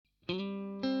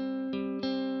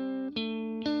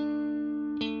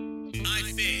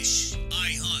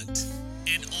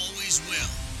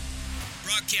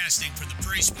Broadcasting from the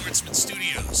Prairie Sportsman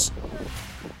Studios.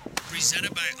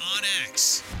 Presented by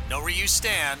OnX. Know where you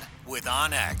stand with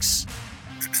OnX.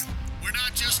 We're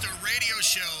not just a radio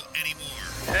show anymore.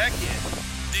 Heck yeah.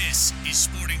 This is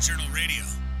Sporting Journal Radio.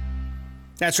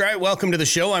 That's right. Welcome to the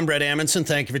show. I'm Brett Amundsen.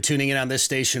 Thank you for tuning in on this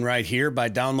station right here by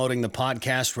downloading the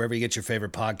podcast wherever you get your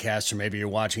favorite podcasts, or maybe you're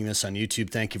watching this on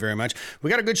YouTube. Thank you very much. We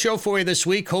got a good show for you this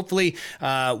week. Hopefully,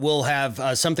 we'll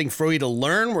have something for you to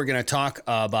learn. We're going to talk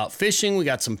about fishing. We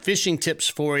got some fishing tips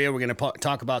for you. We're going to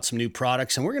talk about some new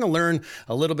products, and we're going to learn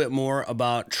a little bit more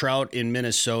about trout in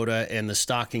Minnesota and the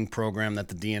stocking program that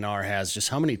the DNR has. Just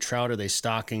how many trout are they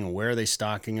stocking? Where are they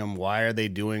stocking them? Why are they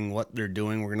doing what they're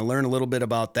doing? We're going to learn a little bit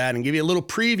about that and give you a little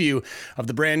preview of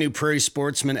the brand new Prairie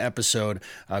Sportsman episode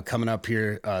coming up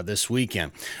here this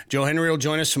weekend. Joe Henry will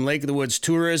join us from Lake of the Woods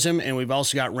Tourism, and we've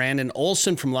also got Randon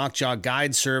Olson from Lockjaw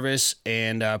Guide Service.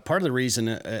 And part of the reason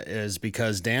is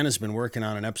because Dan has been working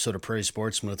on an episode of Prairie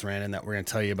Sportsman with Randon that we're going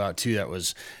to tell you about too. It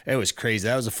was crazy.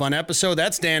 That was a fun episode.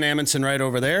 That's Dan Amundsen right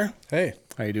over there. Hey.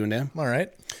 How you doing, Dan? I'm all right.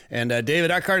 And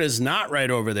David Eckhart is not right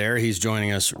over there. He's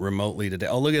joining us remotely today.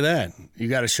 Oh, look at that. You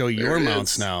got to show your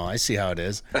mounts now. I see how it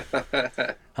is.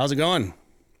 How's it going?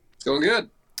 It's going good.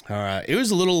 All right. It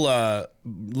was a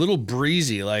little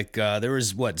breezy. Like there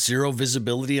was, zero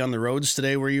visibility on the roads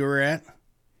today where you were at?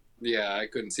 Yeah, I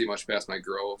couldn't see much past my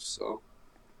grove, so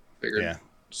figured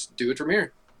just do it from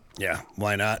here. Yeah,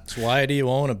 why not? So why do you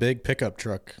own a big pickup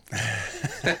truck?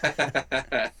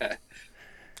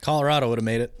 Colorado would have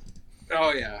made it.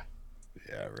 Oh, yeah.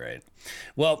 Yeah, right.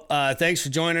 Well, thanks for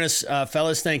joining us,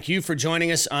 fellas. Thank you for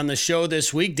joining us on the show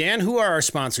this week. Dan, who are our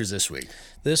sponsors this week?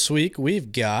 This week,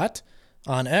 we've got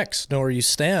OnX. Know where you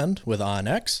stand with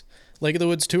OnX. Lake of the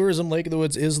Woods Tourism. Lake of the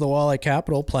Woods is the walleye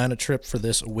capital. Plan a trip for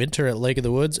this winter at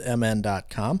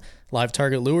lakeofthewoods.mn.com. Live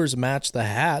Target Lures. Match the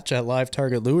hatch at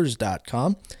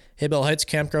livetargetlures.com. Haybell Heights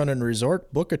Campground and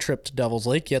Resort. Book a trip to Devil's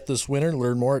Lake yet this winter.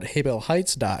 Learn more at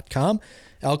haybellheights.com.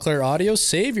 Al Claire Audio.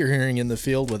 Save your hearing in the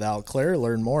field with Al Claire.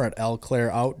 Learn more at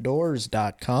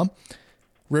alclaireoutdoors.com.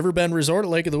 Riverbend Resort at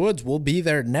Lake of the Woods. We'll be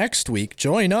there next week.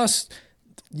 Join us.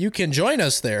 You can join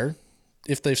us there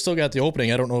if they've still got the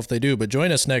opening. I don't know if they do, but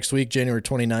join us next week, January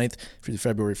 29th through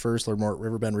February 1st. Learn more at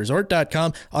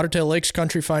riverbendresort.com. Ottertail Lakes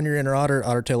Country. Find your inner otter.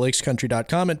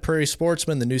 ottertaillakescountry.com. And Prairie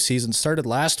Sportsman. The new season started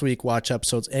last week. Watch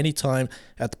episodes anytime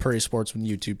at the Prairie Sportsman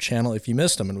YouTube channel if you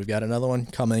missed them. And we've got another one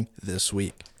coming this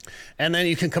week. And then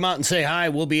you can come out and say hi.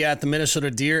 We'll be at the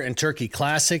Minnesota Deer and Turkey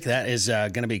Classic. That is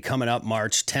going to be coming up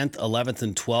March 10th, 11th,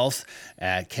 and 12th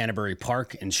at Canterbury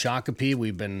Park in Shakopee.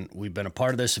 We've been a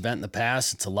part of this event in the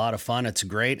past. It's a lot of fun. It's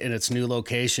great in its new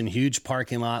location. Huge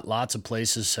parking lot, lots of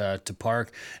places to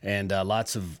park, and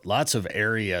lots of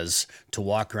areas to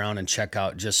walk around and check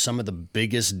out. Just some of the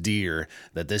biggest deer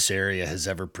that this area has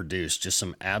ever produced. Just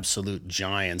some absolute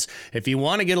giants. If you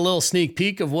want to get a little sneak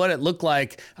peek of what it looked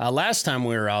like last time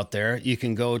we were out there, you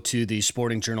can go to the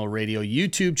Sporting Journal Radio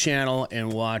YouTube channel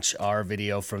and watch our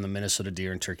video from the Minnesota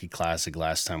Deer and Turkey Classic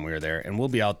last time we were there. And we'll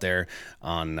be out there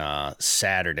on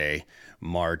Saturday,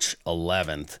 March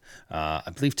 11th,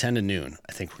 I believe 10 to noon.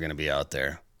 I think we're going to be out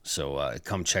there. So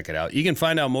come check it out. You can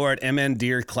find out more at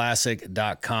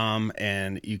mndeerclassic.com,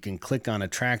 and you can click on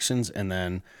attractions and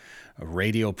then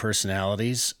radio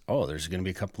personalities. Oh, there's going to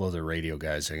be a couple other radio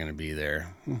guys that are going to be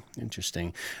there.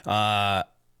 Interesting.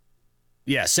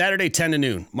 Yeah, Saturday, 10 to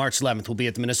noon, March 11th, we'll be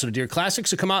at the Minnesota Deer Classic,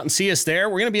 so come out and see us there.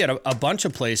 We're going to be at a bunch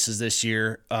of places this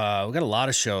year. We've got a lot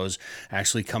of shows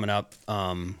actually coming up.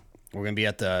 We're going to be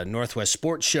at the Northwest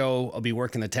Sports Show. I'll be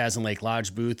working the Tasman Lake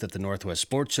Lodge booth at the Northwest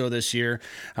Sports Show this year.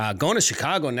 Going to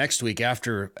Chicago next week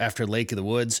after Lake of the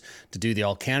Woods to do the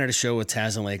All Canada Show with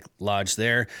Tasman Lake Lodge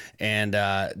there. And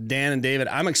Dan and David,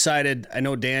 I'm excited. I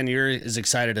know, Dan, you're as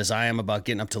excited as I am about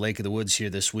getting up to Lake of the Woods here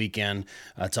this weekend.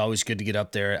 It's always good to get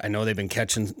up there. I know they've been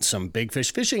catching some big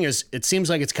fish. Fishing it seems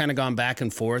like it's kind of gone back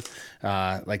and forth.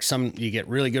 Like you get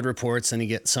really good reports, then you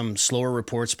get some slower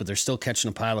reports, but they're still catching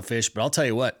a pile of fish. But I'll tell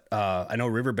you what, I know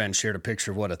Riverbend shared a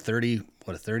picture of a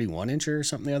 31 incher or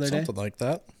something the other day. Something like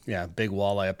that. Yeah, big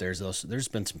walleye up there. There's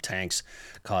been some tanks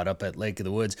caught up at Lake of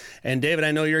the Woods. And David,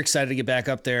 I know you're excited to get back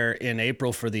up there in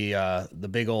April for the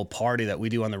big old party that we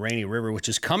do on the Rainy River, which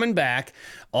is coming back.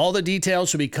 All the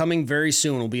details will be coming very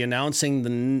soon. We'll be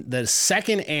announcing the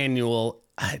second annual.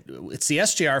 It's the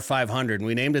SJR 500, and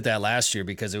we named it that last year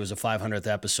because it was a 500th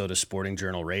episode of Sporting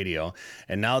Journal Radio.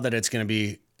 And now that it's going to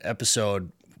be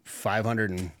episode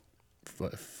 550,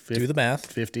 do the math,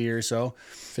 50 or so,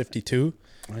 52,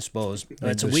 I suppose.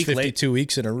 It's a week 52 late.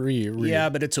 Weeks in a year. Yeah,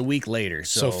 but it's a week later.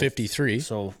 So 53.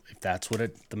 So if that's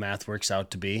what the math works out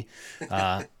to be.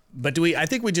 But I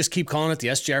think we just keep calling it the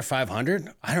SJR 500?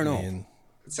 I don't know.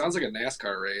 It sounds like a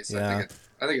NASCAR race. Yeah.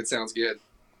 I think it sounds good.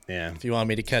 Yeah. If you want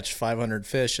me to catch 500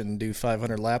 fish and do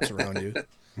 500 laps around you.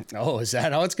 Oh, is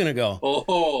that how it's going to go?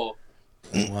 Oh,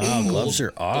 Wow, gloves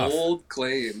are off. bold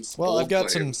claims. Well, bold I've got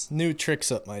claims. some new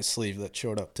tricks up my sleeve that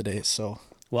showed up today, so.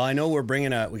 Well, I know we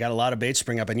got a lot of bait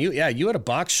spring up, and you had a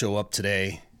box show up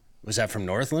today. Was that from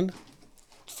Northland?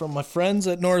 From my friends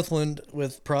at Northland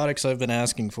with products I've been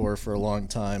asking for a long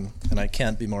time, and I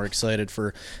can't be more excited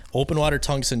for open water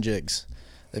tungsten jigs.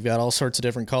 They've got all sorts of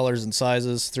different colors and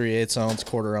sizes, 3/8 ounce,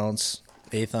 1/4 ounce,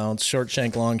 1/8 ounce, short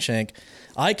shank, long shank.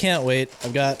 I can't wait.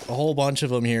 I've got a whole bunch of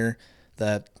them here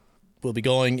that will be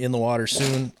going in the water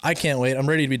soon. I can't wait. I'm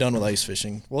ready to be done with ice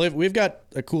fishing. Well, we've got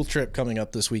a cool trip coming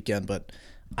up this weekend, but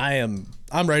I'm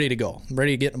ready to go. I'm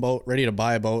ready to get in a boat, ready to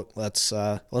buy a boat. Let's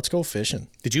go fishing.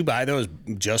 Did you buy those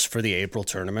just for the April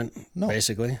tournament? No.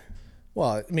 Basically. Well,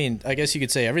 I mean, I guess you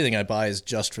could say everything I buy is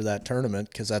just for that tournament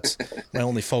because that's my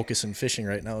only focus in fishing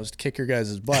right now is to kick your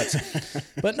guys' butts.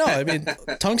 But no, I mean,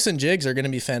 tungsten jigs are going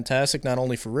to be fantastic not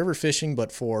only for river fishing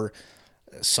but for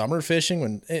summer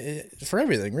fishing, for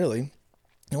everything really.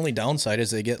 The only downside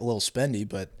is they get a little spendy,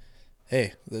 but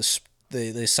hey,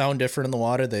 they sound different in the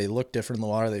water, they look different in the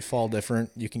water, they fall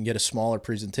different. You can get a smaller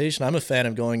presentation. I'm a fan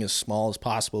of going as small as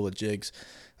possible with jigs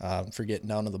for getting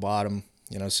down to the bottom.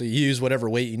 So you use whatever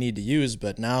weight you need to use,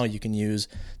 but now you can use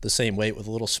the same weight with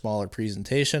a little smaller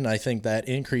presentation. I think that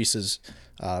increases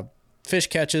fish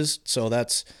catches. So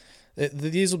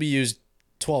these will be used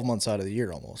 12 months out of the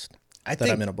year almost.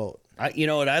 I'm in a boat.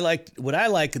 What I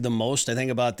like the most, I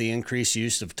think, about the increased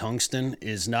use of tungsten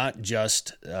is not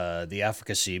just the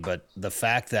efficacy, but the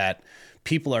fact that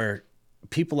people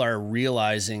are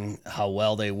realizing how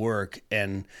well they work.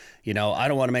 And, I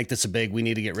don't want to make this a big, we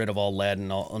need to get rid of all lead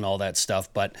and all that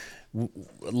stuff, but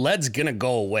lead's going to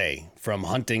go away from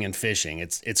hunting and fishing.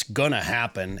 It's going to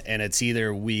happen. And it's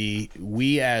either we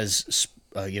as,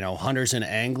 hunters and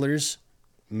anglers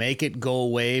make it go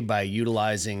away by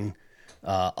utilizing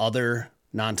other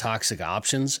non-toxic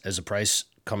options as the price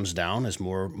comes down, as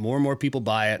more and more people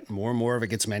buy it, more and more of it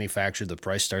gets manufactured, the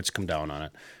price starts to come down on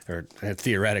it. Or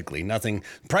theoretically,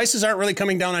 prices aren't really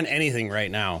coming down on anything right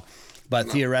now, but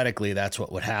theoretically that's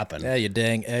what would happen. Yeah, you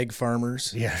dang egg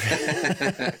farmers. Yeah,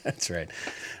 that's right.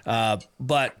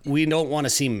 But we don't want to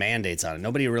see mandates on it.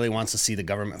 Nobody really wants to see the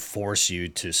government force you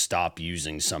to stop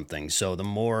using something. So the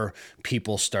more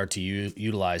people start to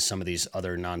utilize some of these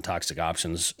other non-toxic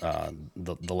options,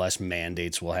 the less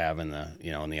mandates we'll have in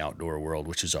the outdoor world,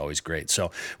 which is always great.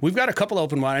 So we've got a couple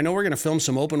open water. I know we're going to film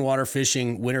some open water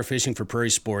fishing, winter fishing for prairie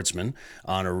sportsmen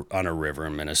on a river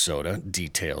in Minnesota.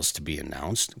 Details to be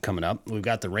announced coming up. We've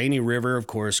got the Rainy River, of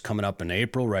course, coming up in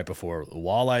April, right before the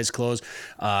walleyes close.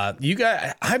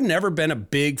 I've never been a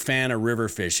big fan of river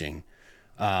fishing,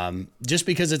 just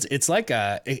because it's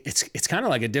kind of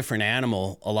like a different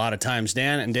animal a lot of times.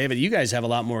 Dan and David, you guys have a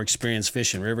lot more experience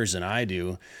fishing rivers than I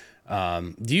do.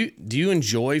 Do you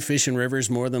enjoy fishing rivers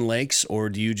more than lakes, or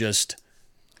do you just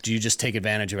take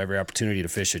advantage of every opportunity to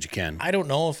fish that you can? I don't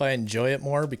know if I enjoy it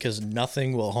more because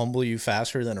nothing will humble you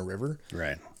faster than a river.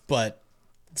 Right. But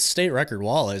state record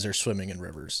walleyes are swimming in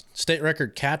rivers. State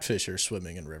record catfish are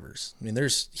swimming in rivers. I mean,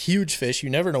 there's huge fish. You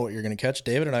never know what you're going to catch.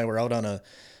 David and I were out on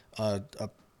a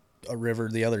river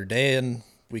the other day, and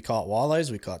we caught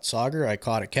walleyes. We caught sauger. I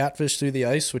caught a catfish through the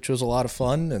ice, which was a lot of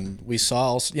fun. And we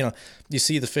saw, you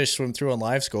see the fish swim through on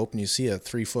live scope, and you see a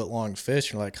 3-foot long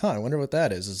fish. You're like, I wonder what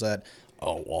that is. Is that a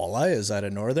walleye? Is that a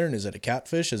northern? Is it a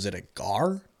catfish? Is it a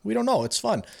gar? We don't know. It's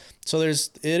fun. So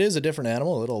it is a different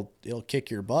animal. It'll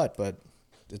kick your butt, but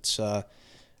it's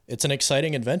an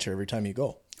exciting adventure every time you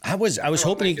go. I was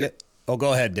hoping you get. Oh,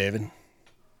 go ahead, David.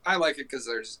 I like it because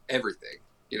there's everything.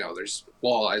 There's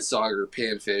walleye, sauger,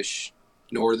 panfish,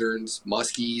 northerns,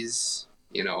 muskies,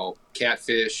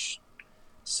 catfish,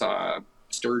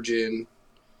 sturgeon,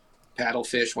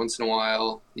 paddlefish once in a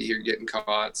while. You're getting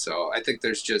caught. So I think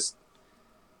there's just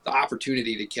the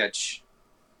opportunity to catch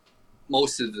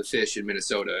most of the fish in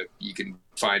Minnesota you can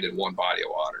find in one body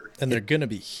of water. And they're going to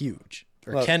be huge.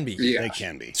 Can be. Yeah. They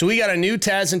can be. So we got a new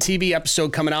Taz and TV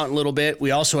episode coming out in a little bit. We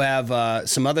also have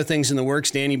some other things in the works.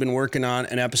 Dan, you've been working on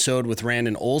an episode with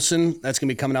Randon Olson. That's going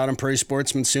to be coming out on Prairie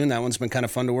Sportsman soon. That one's been kind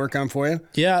of fun to work on for you.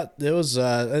 Yeah, it was.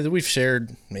 We've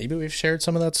shared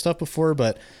some of that stuff before,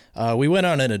 but we went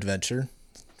on an adventure.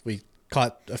 We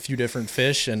caught a few different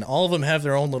fish, and all of them have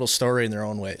their own little story in their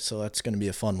own way. So that's going to be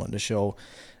a fun one to show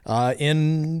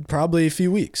in probably a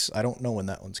few weeks. I don't know when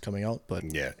that one's coming out, but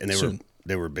yeah, and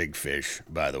They were big fish,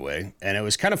 by the way, and it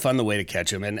was kind of fun the way to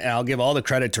catch them. And I'll give all the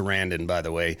credit to Randon, by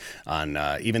the way, on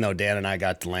even though Dan and I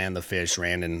got to land the fish,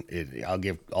 I'll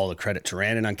give all the credit to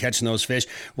Randon on catching those fish.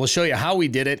 We'll show you how we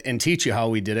did it and teach you how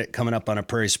we did it coming up on a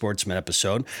Prairie Sportsman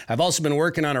episode. I've also been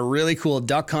working on a really cool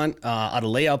duck hunt out of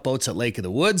layout boats at Lake of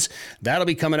the Woods. That'll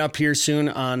be coming up here soon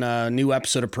on a new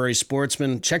episode of Prairie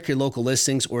Sportsman. Check your local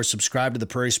listings or subscribe to the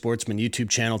Prairie Sportsman YouTube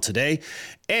channel today.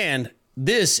 And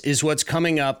this is what's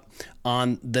coming up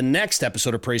on the next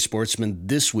episode of Prairie Sportsman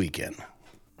this weekend.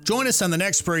 Join us on the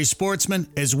next Prairie Sportsman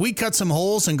as we cut some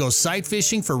holes and go sight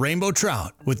fishing for rainbow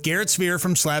trout with Garrett Sphere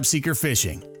from Slab Seeker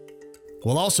Fishing.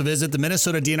 We'll also visit the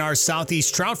Minnesota DNR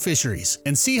Southeast trout fisheries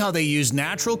and see how they use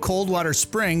natural cold water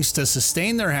springs to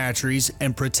sustain their hatcheries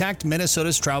and protect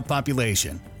Minnesota's trout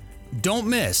population. Don't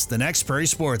miss the next Prairie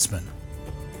Sportsman.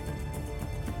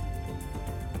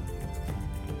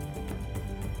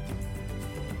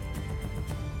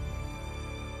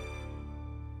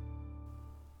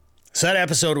 So that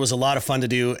episode was a lot of fun to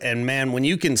do. And man, when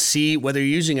you can see whether you're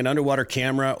using an underwater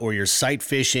camera or you're sight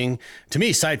fishing, to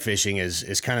me, sight fishing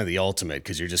is kind of the ultimate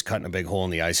because you're just cutting a big hole in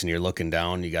the ice and you're looking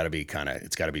down. It's got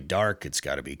to be dark. It's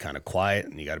got to be kind of quiet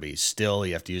and you got to be still.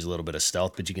 You have to use a little bit of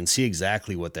stealth, but you can see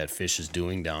exactly what that fish is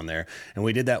doing down there. And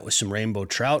we did that with some rainbow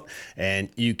trout. And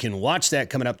you can watch that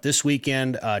coming up this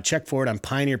weekend. Check for it on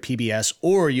Pioneer PBS,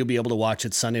 or you'll be able to watch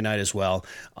it Sunday night as well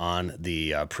on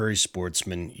the Prairie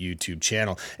Sportsman YouTube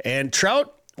channel. And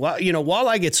trout, well,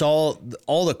 walleye gets all the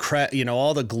all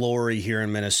the glory here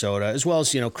in Minnesota, as well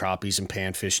as crappies and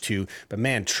panfish too. But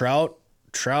man, trout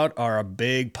are a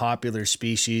big popular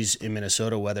species in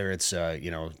Minnesota, whether it's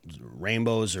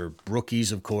rainbows or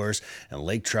brookies, of course, and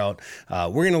lake trout. We're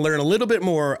going to learn a little bit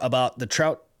more about the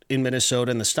trout in Minnesota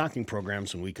and the stocking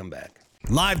programs when we come back.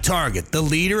 Live Target, the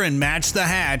leader in Match the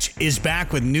Hatch, is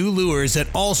back with new lures that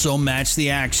also match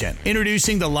the action.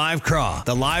 Introducing the Live Craw.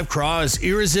 The Live Craw is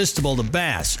irresistible to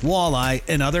bass, walleye,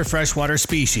 and other freshwater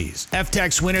species.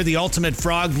 FTech's winner, the Ultimate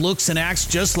Frog, looks and acts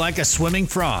just like a swimming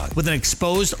frog. With an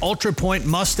exposed Ultra Point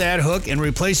mustad hook and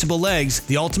replaceable legs,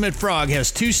 the Ultimate Frog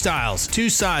has 2 styles,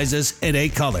 2 sizes, and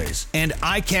 8 colors. And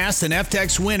iCast and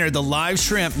FTech's winner, the Live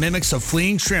Shrimp, mimics a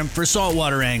fleeing shrimp for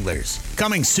saltwater anglers.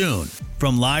 Coming soon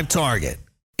from Live Target.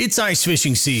 It's ice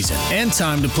fishing season and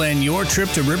time to plan your trip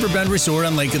to Riverbend Resort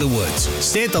on Lake of the Woods.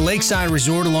 Stay at the Lakeside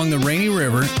Resort along the Rainy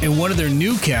River in one of their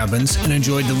new cabins and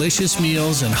enjoy delicious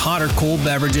meals and hot or cold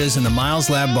beverages in the Miles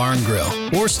Lab Bar and Grill.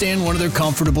 Or stay in one of their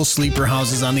comfortable sleeper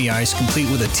houses on the ice, complete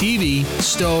with a TV,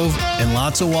 stove, and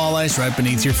lots of walleyes right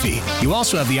beneath your feet. You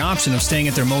also have the option of staying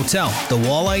at their motel, the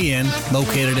Walleye Inn,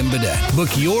 located in Baudette. Book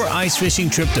your ice fishing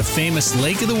trip to famous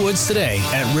Lake of the Woods today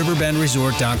at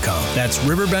riverbendresort.com. That's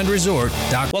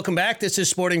riverbendresort.com. Welcome back. This is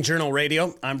Sporting Journal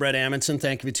Radio. I'm Brett Amundson.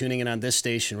 Thank you for tuning in on this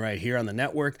station right here on the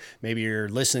network. Maybe you're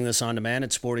listening to this on demand at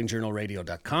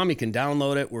sportingjournalradio.com. You can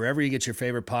download it wherever you get your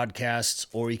favorite podcasts,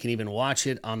 or you can even watch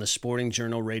it on the Sporting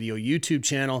Journal Radio YouTube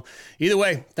channel. Either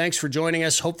way, thanks for joining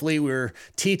us. Hopefully we're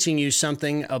teaching you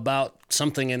something about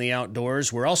something in the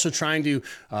outdoors. We're also trying to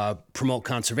promote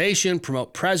conservation,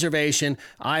 promote preservation.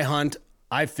 I hunt,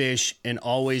 I fish, and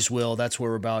always will. That's what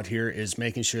we're about here, is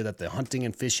making sure that the hunting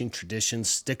and fishing traditions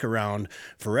stick around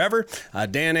forever.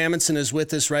 Dan Amundson is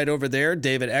with us right over there.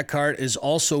 David Eckhart is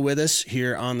also with us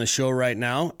here on the show right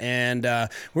now. And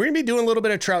we're going to be doing a little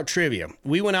bit of trout trivia.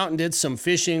 We went out and did some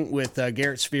fishing with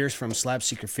Garrett Spheres from Slab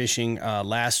Seeker Fishing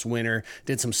last winter.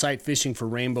 Did some sight fishing for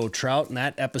rainbow trout, and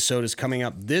that episode is coming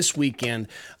up this weekend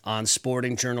on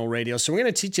Sporting Journal Radio. So we're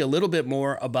going to teach you a little bit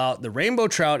more about the rainbow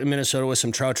trout in Minnesota with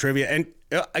some trout trivia. And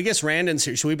I guess Randon's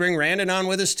here. Should we bring Randon on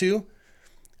with us too?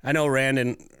 I know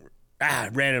Randon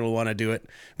will want to do it.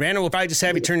 Randon, we'll probably just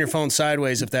have you turn your phone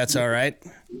sideways if that's all right,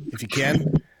 if you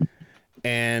can.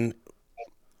 And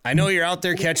I know you're out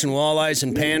there catching walleyes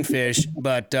and panfish,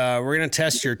 but we're going to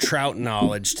test your trout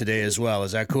knowledge today as well.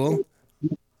 Is that cool?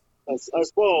 I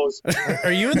suppose.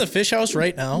 Are you in the fish house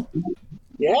right now?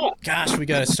 Yeah. Gosh, we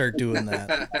got to start doing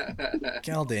that.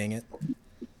 God dang it.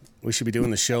 We should be doing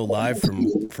the show live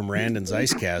from Randon's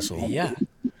Ice Castle. Yeah.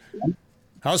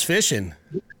 How's fishing?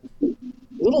 A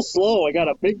little slow. I got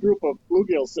a big group of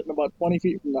bluegills sitting about 20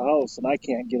 feet from the house, and I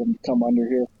can't get them to come under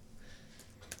here.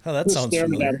 Oh, that sounds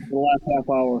familiar. At it for the last half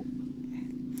hour.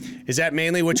 Is that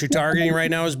mainly what you're targeting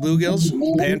right now, is bluegills,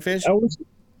 panfish?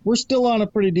 We're still on a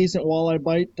pretty decent walleye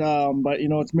bite, but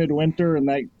it's midwinter, and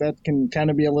that can kind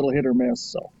of be a little hit or miss.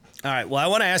 So. All right. Well, I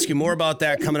want to ask you more about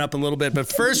that coming up in a little bit. But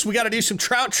first, we got to do some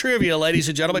trout trivia, ladies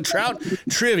and gentlemen. Trout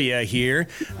trivia here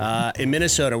in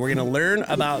Minnesota. We're going to learn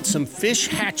about some fish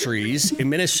hatcheries in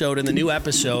Minnesota in the new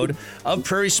episode of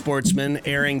Prairie Sportsman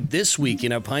airing this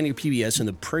weekend at Pioneer PBS and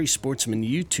the Prairie Sportsman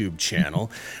YouTube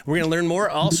channel. We're going to learn more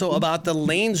also about the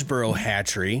Lanesboro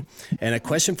Hatchery. And a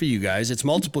question for you guys. It's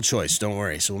multiple choice. Don't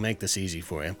worry. So we'll make this easy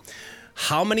for you.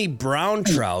 How many brown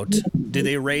trout do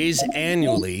they raise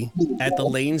annually at the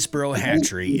Lanesboro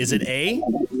Hatchery? Is it A,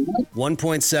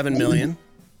 1.7 million?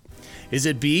 Is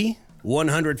it B,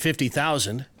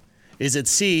 150,000? Is it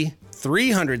C,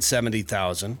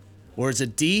 370,000? Or is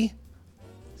it D,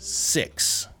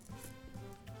 6?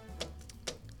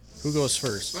 Who goes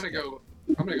first? I'm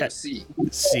gonna go C.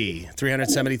 C,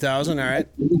 370,000. All right.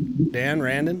 Dan,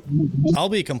 Randon? I'll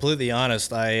be completely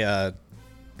honest. I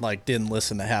didn't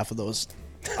listen to half of those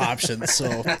options,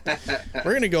 so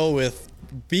we're gonna go with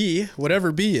B,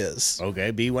 whatever B is.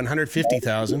 Okay, B,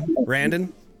 150,000.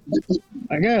 Randon?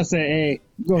 I gotta say A.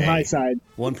 Go high side.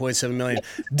 1.7 million.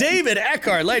 David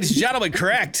Eckhart, ladies and gentlemen,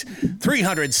 correct.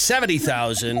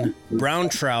 370,000 brown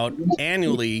trout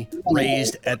annually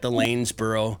raised at the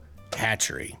Lanesboro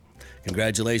Hatchery.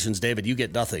 Congratulations, David. You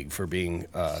get nothing for being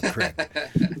correct.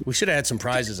 We should have had some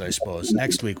prizes, I suppose.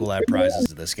 Next week we'll add prizes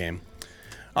to this game.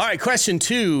 All right, question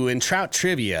 2 in trout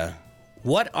trivia.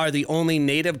 What are the only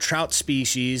native trout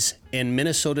species in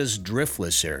Minnesota's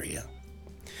driftless area?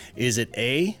 Is it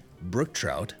A, brook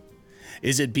trout?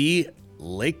 Is it B,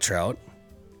 lake trout?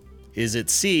 Is it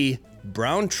C,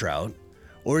 brown trout?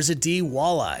 Or is it D,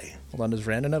 walleye? Hold on, does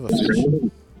Brandon have a fish?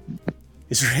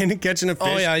 Is Randon catching a fish?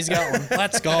 Oh yeah, he's got one.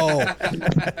 Let's go.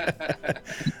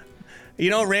 You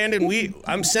know, Randon,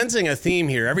 I'm sensing a theme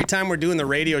here. Every time we're doing the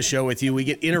radio show with you, we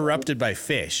get interrupted by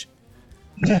fish.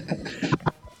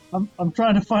 I'm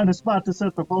trying to find a spot to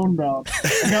set the phone down.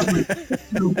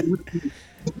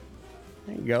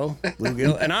 There you go,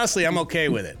 bluegill. And honestly, I'm okay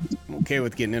with it. I'm okay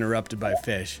with getting interrupted by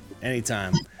fish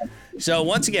anytime. So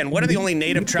once again, what are the only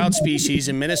native trout species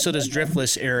in Minnesota's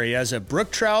driftless area? Is it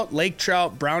brook trout, lake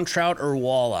trout, brown trout, or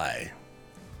walleye?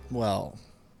 Well,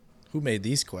 who made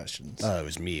these questions? It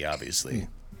was me, obviously.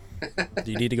 Do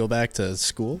you need to go back to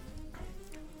school?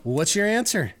 Well, what's your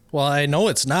answer? Well, I know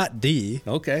it's not D.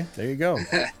 Okay, there you go.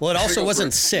 Well, it also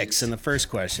wasn't 6 in the first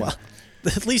question. Well,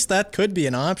 at least that could be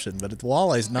an option, but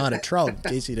walleye's not a trout, in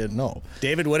case you didn't know.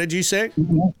 David, what did you say?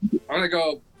 I'm gonna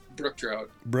go brook trout.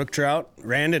 Brook trout.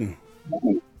 Randon.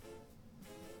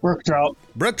 Brook trout.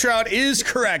 Brook trout is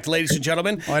correct, ladies and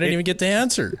gentlemen. Oh, I didn't even get to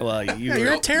answer. Well,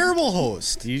 You're a terrible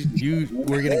host. You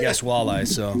were gonna guess walleye,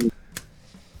 so.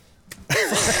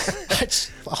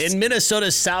 In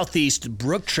Minnesota's southeast,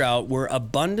 brook trout were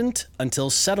abundant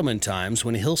until settlement times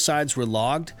when hillsides were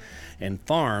logged and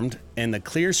farmed and the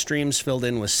clear streams filled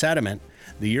in with sediment.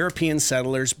 The European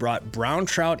settlers brought brown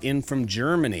trout in from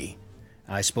Germany,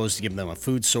 I suppose to give them a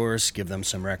food source, give them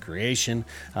some recreation.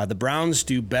 The browns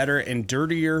do better in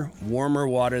dirtier, warmer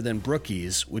water than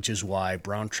brookies, which is why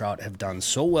brown trout have done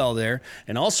so well there,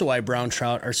 and also why brown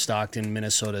trout are stocked in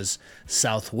Minnesota's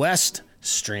southwest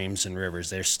streams and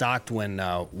rivers. They're stocked when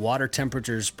water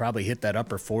temperatures probably hit that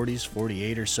upper 40s,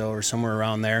 48 or so, or somewhere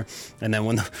around there. And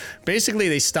then basically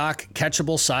they stock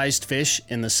catchable sized fish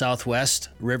in the southwest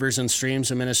rivers and streams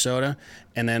of Minnesota.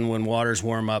 And then when waters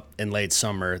warm up in late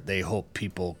summer, they hope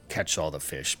people catch all the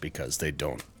fish because they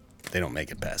don't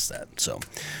make it past that. So,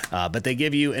 but they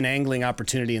give you an angling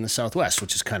opportunity in the Southwest,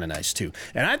 which is kind of nice too.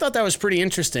 And I thought that was pretty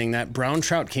interesting that brown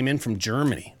trout came in from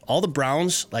Germany. All the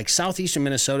browns, like southeastern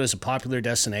Minnesota is a popular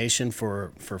destination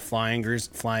for fly anglers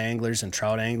and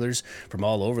trout anglers from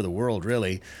all over the world,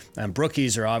 really. And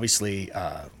brookies are obviously,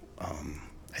 I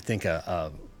think,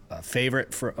 a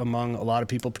favorite among a lot of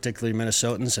people, particularly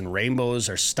Minnesotans, and rainbows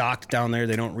are stocked down there.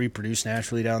 They don't reproduce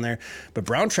naturally down there. But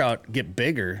brown trout get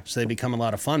bigger, so they become a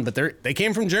lot of fun. But they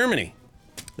came from Germany,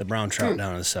 the brown trout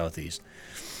down in the southeast.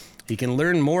 You can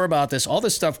learn more about this. All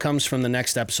this stuff comes from the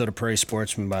next episode of Prairie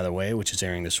Sportsman, by the way, which is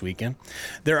airing this weekend.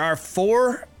 There are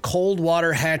 4 cold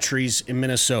water hatcheries in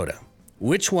Minnesota.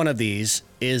 Which one of these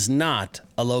is not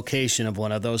a location of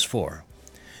one of those 4?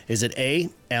 Is it A,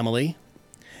 Emily?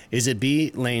 Is it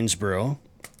B, Lanesboro?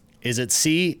 Is it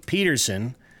C,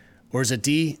 Peterson? Or is it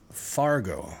D,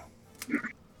 Fargo?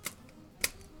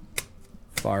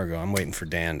 Fargo. I'm waiting for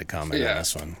Dan to comment on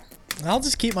this one. I'll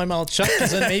just keep my mouth shut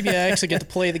because then maybe I actually get to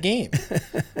play the game.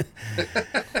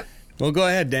 Well, go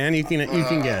ahead, Dan. You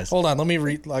can guess. Hold on. Let me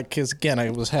read, because again, I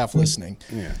was half listening.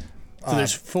 Yeah. So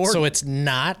there's 4. So it's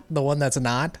not the one that's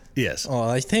not? Yes. Oh,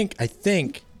 I think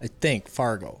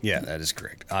Fargo. Yeah, that is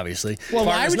correct. Obviously. Well,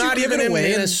 why Fargo's would you not give even it in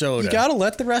away? Minnesota. You got to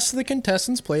let the rest of the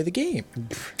contestants play the game.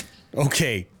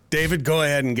 Okay. David, go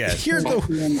ahead and guess. Here's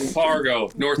the Fargo,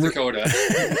 North Dakota.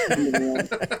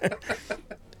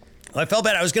 I felt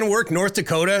bad. I was going to work North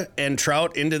Dakota and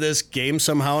trout into this game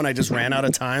somehow, and I just ran out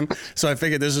of time. So I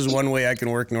figured this is one way I can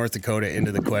work North Dakota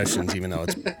into the questions, even though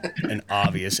it's an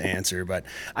obvious answer. But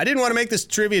I didn't want to make this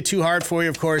trivia too hard for you,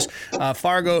 of course.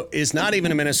 Fargo is not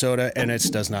even in Minnesota, and it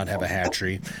does not have a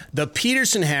hatchery. The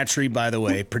Peterson hatchery, by the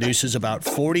way, produces about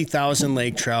 40,000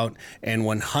 lake trout and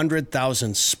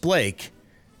 100,000 splake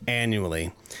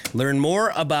annually. Learn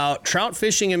more about trout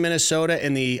fishing in Minnesota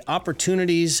and the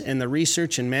opportunities and the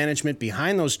research and management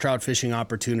behind those trout fishing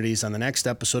opportunities on the next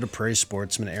episode of Prairie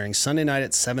Sportsman, airing Sunday night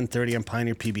at 7:30 on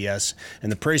Pioneer PBS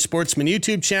and the Prairie Sportsman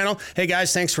YouTube channel. Hey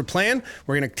guys, thanks for playing.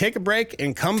 We're going to take a break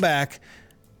and come back.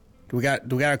 Do we got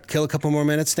to kill a couple more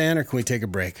minutes, Dan, or can we take a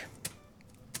break?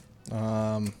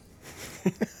 Brandon,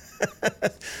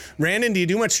 do you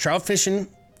do much trout fishing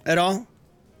at all?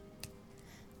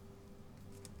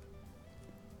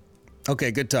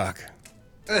 Okay, good talk.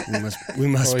 We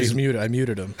must be. He's muted. I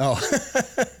muted him. Oh.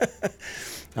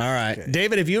 All right. Okay.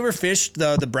 David, have you ever fished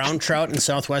the brown trout in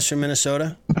southwestern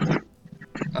Minnesota?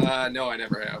 No, I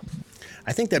never have.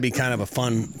 I think that'd be kind of a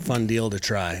fun deal to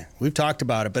try. We've talked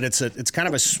about it, but it's kind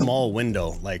of a small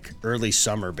window, like early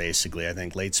summer, basically. I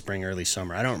think late spring, early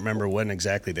summer. I don't remember when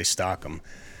exactly they stock them,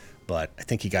 but I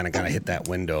think you kind of hit that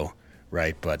window,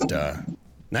 right? But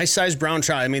nice sized brown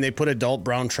trout. I mean, they put adult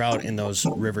brown trout in those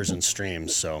rivers and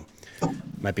streams, so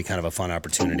might be kind of a fun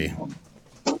opportunity.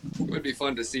 It would be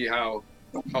fun to see how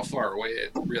far away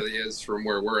it really is from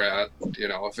where we're at. You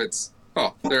know, if it's,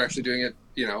 they're actually doing it,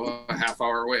 a half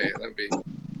hour away. That'd be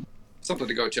something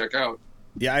to go check out.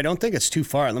 Yeah, I don't think it's too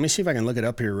far. Let me see if I can look it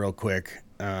up here real quick.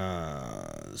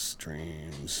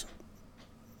 Streams.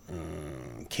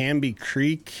 Canby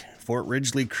Creek, Fort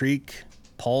Ridgely Creek,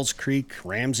 Paul's Creek,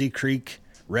 Ramsey Creek,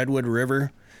 Redwood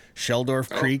River, Sheldorf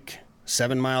Creek,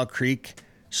 7 Mile Creek,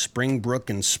 Springbrook,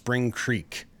 and Spring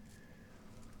Creek.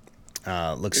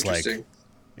 Looks like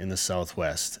in the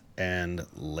southwest. And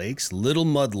lakes, Little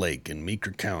Mud Lake in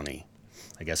Meeker County,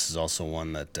 I guess is also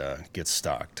one that gets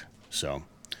stocked. So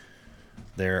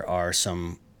there are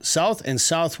some south and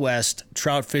southwest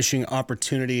trout fishing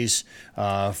opportunities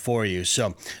for you.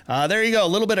 So there you go. A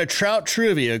little bit of trout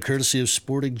trivia courtesy of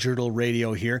Sporting Journal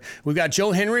Radio here. We've got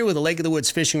Joe Henry with a Lake of the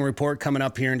Woods fishing report coming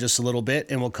up here in just a little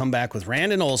bit, and we'll come back with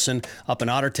Randon Olson up in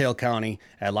Otter Tail County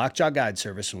at Lockjaw Guide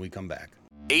Service when we come back.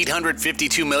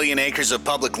 852 million acres of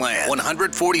public land,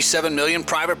 147 million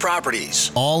private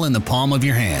properties, all in the palm of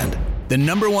your hand. The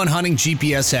 #1 hunting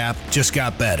GPS app just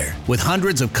got better. With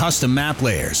hundreds of custom map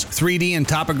layers, 3D and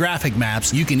topographic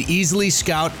maps, you can easily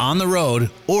scout on the road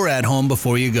or at home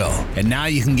before you go. And now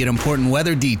you can get important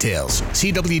weather details,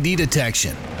 CWD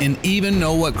detection, and even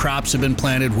know what crops have been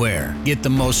planted where. Get the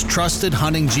most trusted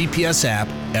hunting GPS app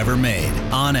ever made.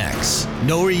 OnX.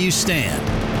 Know where you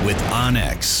stand with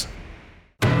OnX.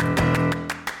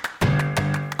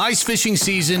 Ice fishing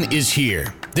season is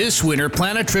here. This winter,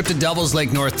 plan a trip to Devil's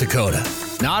Lake, North Dakota.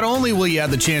 Not only will you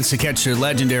have the chance to catch their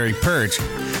legendary perch,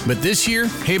 but this year,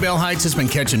 Haybale Heights has been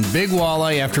catching big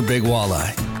walleye after big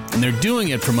walleye. And they're doing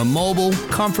it from a mobile,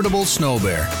 comfortable snow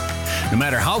bear. No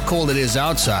matter how cold it is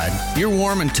outside, you're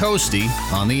warm and toasty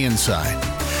on the inside.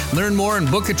 Learn more and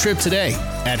book a trip today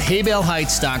at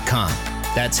haybaleheights.com.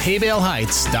 That's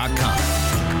haybaleheights.com.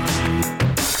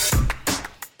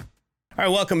 All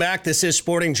right, welcome back. This is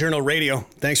Sporting Journal Radio.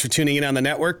 Thanks for tuning in on the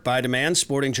network by demand,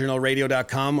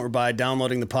 sportingjournalradio.com, or by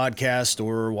downloading the podcast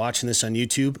or watching this on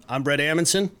YouTube. I'm Brett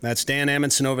Amundson. That's Dan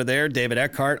Amundson over there. David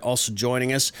Eckhart also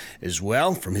joining us as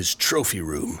well from his trophy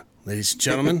room. Ladies and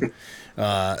gentlemen,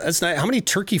 that's nice. How many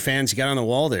turkey fans you got on the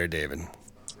wall there, David?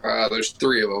 There's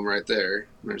 3 of them right there.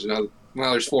 There's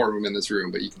 4 of them in this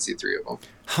room, but you can see 3 of them.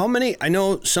 How many? I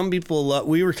know some people,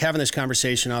 we were having this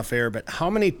conversation off air, but how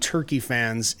many turkey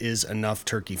fans is enough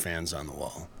turkey fans on the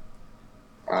wall?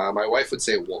 My wife would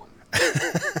say 1.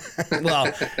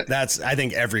 Well, I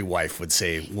think every wife would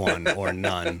say 1 or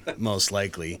none, most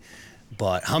likely.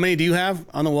 But how many do you have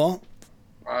on the wall?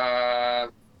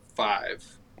 5.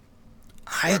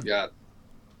 I've got,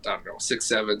 6,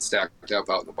 7 stacked up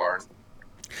out in the barn.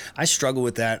 I struggle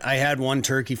with that. I had one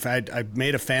turkey. I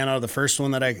made a fan out of the first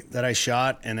one that I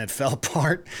shot, and it fell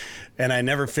apart, and I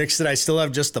never fixed it. I still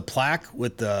have just the plaque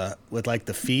with like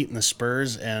the feet and the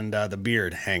spurs and the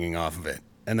beard hanging off of it,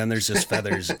 and then there's just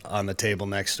feathers on the table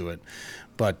next to it.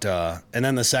 But and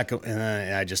then the second, and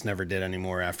then I just never did any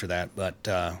more after that. But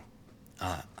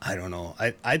I don't know.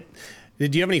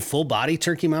 Did you have any full body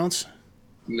turkey mounts?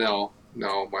 No,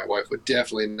 my wife would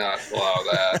definitely not allow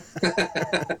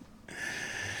that.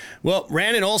 Well,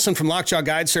 Randon Olson from Lockjaw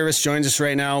Guide Service joins us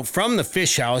right now from the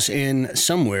Fish House in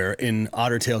somewhere in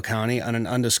Otter Tail County on an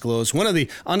one of the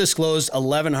undisclosed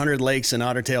 1,100 lakes in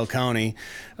Otter Tail County.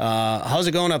 How's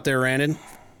it going up there, Randon?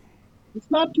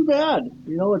 It's not too bad.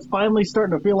 It's finally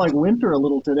starting to feel like winter a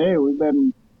little today. We've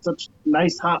been such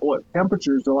nice hot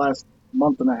temperatures the last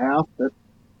month and a half that it's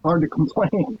hard to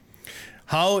complain.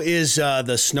 How is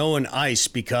the snow and ice?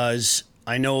 Because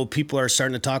I know people are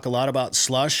starting to talk a lot about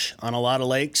slush on a lot of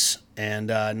lakes and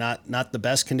not the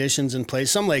best conditions in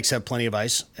place. Some lakes have plenty of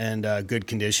ice and good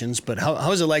conditions, but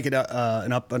how is it like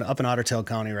up in Otter Tail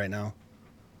County right now?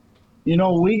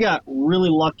 We got really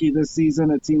lucky this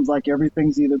season. It seems like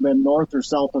everything's either been north or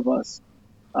south of us.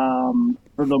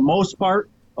 For the most part,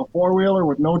 a four-wheeler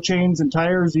with no chains and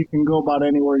tires, you can go about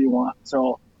anywhere you want.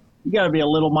 So you got to be a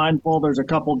little mindful. There's a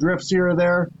couple drifts here or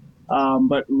there.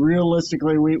 But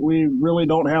realistically, we really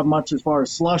don't have much as far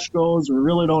as slush goes. We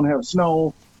really don't have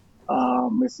snow.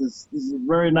 This is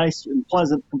very nice and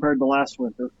pleasant compared to last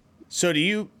winter. So do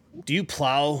you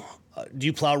plow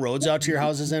roads out to your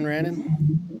houses then,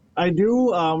 Randon? I do.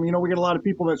 We get a lot of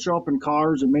people that show up in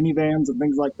cars and minivans and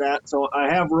things like that. So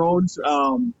I have roads.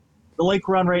 The lake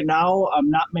run right now, I'm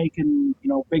not making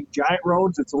big giant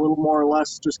roads. It's a little more or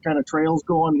less just kind of trails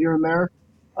going here and there.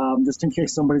 Just in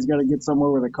case somebody's got to get somewhere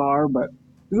with a car. But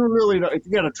if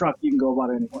you got a truck, you can go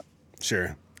about anywhere.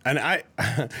 Sure. And I'm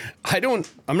not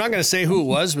going to say who it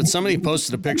was, but somebody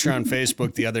posted a picture on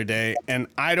Facebook the other day, and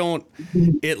I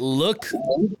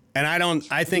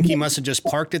think he must have just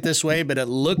parked it this way, but it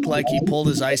looked like he pulled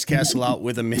his ice castle out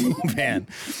with a minivan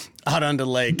out onto the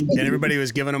lake, and everybody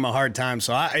was giving him a hard time.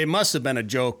 So it must have been a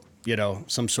joke,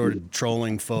 some sort of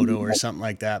trolling photo or something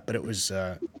like that, but it was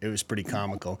pretty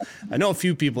comical. I know a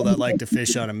few people that like to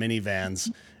fish on a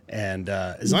minivans, and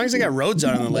as long as they got roads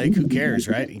out on the lake, who cares,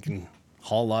 right? You can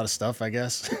haul a lot of stuff, I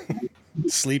guess.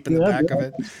 Sleep in the back of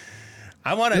it.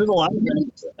 There's a lot of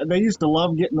guys. They used to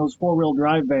love getting those four-wheel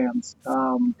drive vans.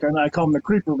 I call them the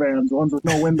creeper vans, the ones with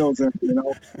no windows in.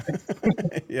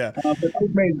 Yeah. But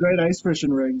they've made great ice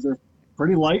fishing rigs. They're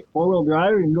pretty light, four-wheel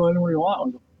drive. You can go anywhere you want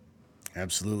with them.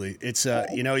 Absolutely. It's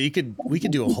we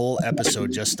could do a whole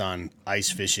episode just on ice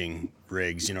fishing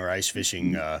rigs, or ice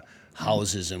fishing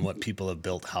houses and what people have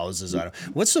built houses out of.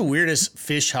 What's the weirdest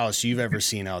fish house you've ever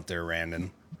seen out there,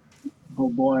 Randon? Oh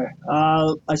boy.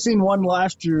 I seen one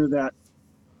last year that,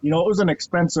 it was an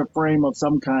expensive frame of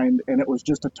some kind, and it was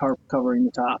just a tarp covering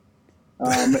the top.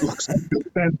 It looks like they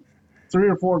spent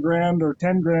 $3 or $4 grand or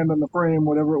 $10 grand on the frame,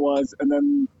 whatever it was, and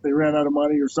then they ran out of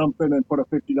money or something and put a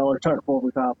 $50 tarp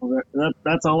over top of it.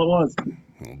 That's all it was.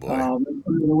 Oh boy.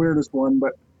 The weirdest one,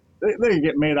 but they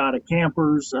get made out of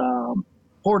campers,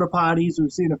 porta potties.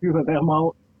 We've seen a few of them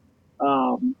out.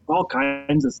 All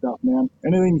kinds of stuff, man.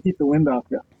 Anything to keep the wind off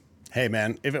you. Hey,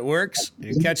 man, if it works,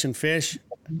 you're catching fish.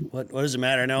 What does it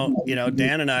matter? I know,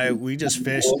 Dan and I, we just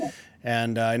fish,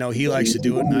 and I know he likes to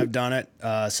do it, and I've done it.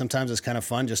 Sometimes it's kind of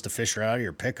fun just to fish right out of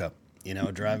your pickup,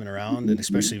 driving around, and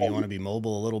especially if you want to be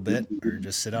mobile a little bit or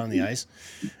just sit on the ice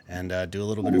and do a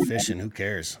little bit of fishing. Who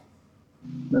cares?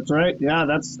 That's right. Yeah,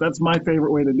 that's my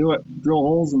favorite way to do it. Drill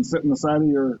holes and sit on the side of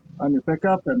your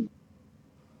pickup and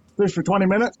fish for 20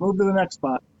 minutes, move to the next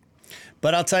spot.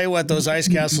 But I'll tell you what, those ice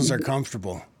castles are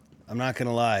comfortable. I'm not going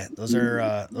to lie. Those are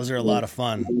a lot of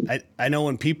fun. I know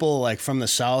when people like from the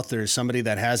South or somebody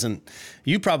that hasn't,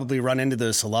 you probably run into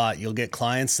this a lot. You'll get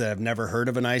clients that have never heard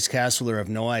of an ice castle or have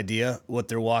no idea what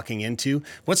they're walking into.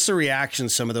 What's the reaction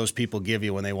some of those people give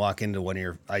you when they walk into one of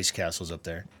your ice castles up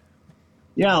there?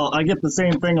 Yeah, I get the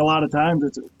same thing a lot of times.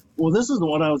 It's, well, this is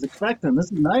what I was expecting.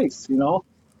 This is nice,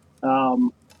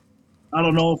 I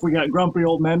don't know if we got grumpy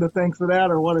old men to thank for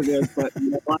that or what it is, but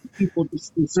a lot of people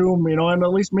just assume, and at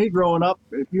least me growing up,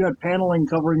 if you had paneling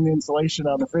covering the insulation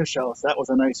on the fish house, that was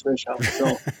a nice fish house.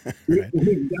 So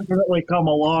we've definitely come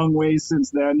a long way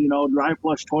since then, dry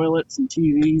flush toilets and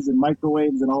TVs and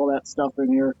microwaves and all that stuff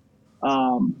in here.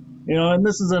 And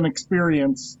this is an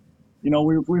experience.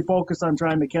 We focus on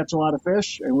trying to catch a lot of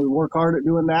fish, and we work hard at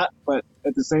doing that, but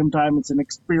at the same time, it's an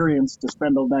experience to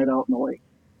spend a night out in the lake.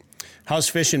 How's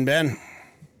fishing been?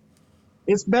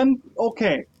 It's been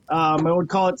okay. I would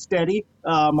call it steady.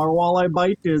 Our walleye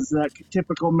bite is that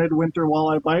typical midwinter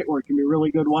walleye bite where it can be really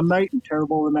good one night and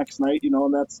terrible the next night.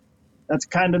 And that's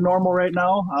kind of normal right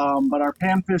now. But our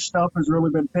panfish stuff has really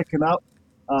been picking up.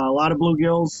 A lot of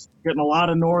bluegills, getting a lot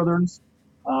of northerns,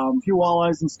 a few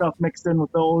walleyes and stuff mixed in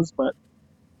with those. But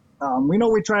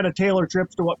we try to tailor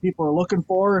trips to what people are looking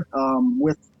for.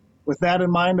 With that in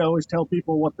mind, I always tell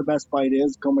people what the best bite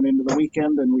is coming into the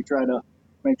weekend, and we try to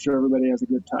make sure everybody has a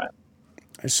good time.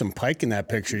 There's some pike in that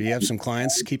picture. Do you have some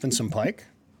clients keeping some pike?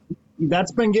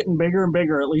 that's been getting bigger and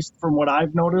bigger, at least from what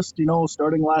I've noticed.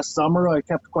 Starting last summer, I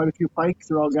kept quite a few pike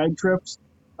through all guide trips.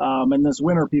 And this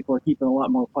winter, people are keeping a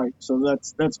lot more pike. So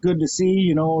that's good to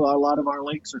see. A lot of our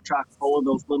lakes are chock full of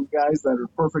those little guys that are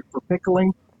perfect for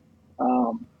pickling.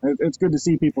 It's good to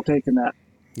see people taking that.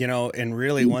 And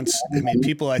really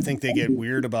people, I think they get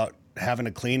weird about having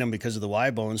to clean them because of the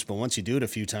Y bones, but once you do it a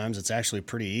few times, it's actually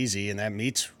pretty easy, and that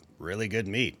meat's really good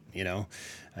meat.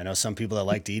 I know some people that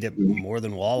like to eat it more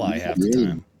than walleye half the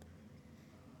time.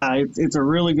 It's a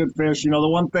really good fish. The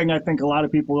one thing I think a lot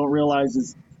of people don't realize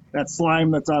is that slime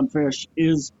that's on fish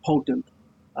is potent.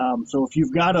 So if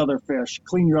you've got other fish,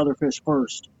 clean your other fish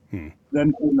first, then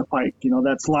clean the pike.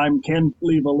 That slime can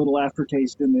leave a little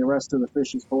aftertaste in the rest of the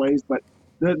fish's fillets, but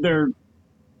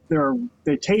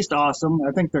they taste awesome.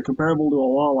 I think they're comparable to a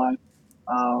walleye.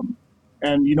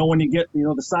 And when you get,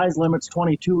 the size limit's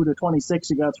 22 to 26,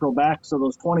 you got to throw back. So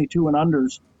those 22 and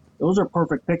unders, those are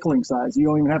perfect pickling size. You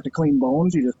don't even have to clean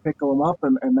bones. You just pickle them up,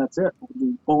 and that's it.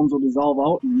 The bones will dissolve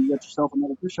out, and you get yourself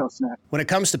another fish house snack. When it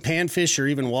comes to panfish or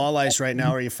even walleyes right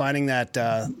now, are you finding that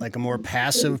like a more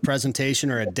passive presentation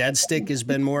or a dead stick has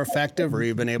been more effective, or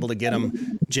you've been able to get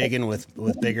them jigging with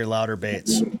bigger, louder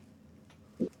baits?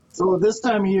 So this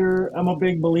time of year, I'm a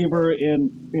big believer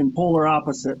in polar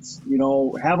opposites.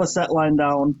 Have a set line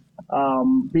down,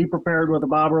 be prepared with a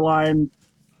bobber line,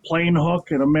 plain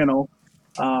hook, and a minnow.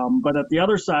 But at the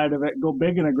other side of it, go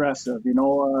big and aggressive,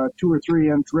 a 2 or 3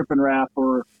 inch rip and wrap,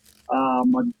 or a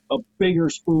bigger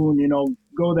spoon,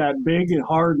 go that big and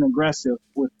hard and aggressive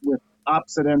with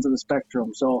opposite ends of the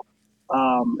spectrum. So,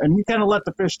 and you kind of let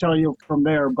the fish tell you from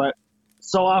there, but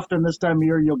so often this time of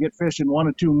year, you'll get fish in one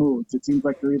of two moods. It seems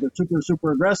like they're either super,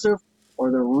 super aggressive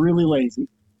or they're really lazy.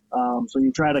 So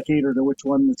you try to cater to which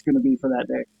one it's going to be for that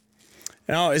day.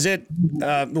 Now, is it,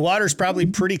 the water's probably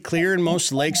pretty clear in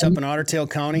most lakes up in Otter Tail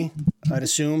County, I'd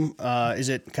assume. Is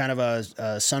it kind of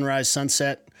a sunrise,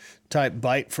 sunset type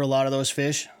bite for a lot of those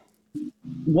fish?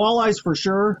 Walleyes for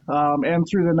sure, and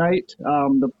through the night.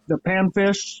 The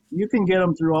panfish, you can get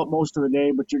them throughout most of the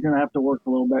day, but you're going to have to work a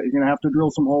little bit. You're going to have to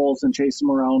drill some holes and chase them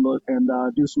around and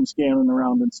do some scanning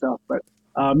around and stuff. But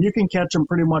you can catch them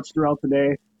pretty much throughout the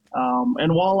day.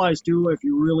 And walleyes too, if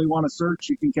you really want to search,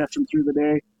 you can catch them through the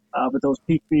day. But those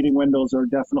peak feeding windows are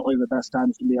definitely the best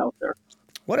times to be out there.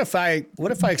 What if I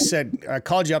said, I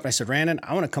called you up and I said, Randon,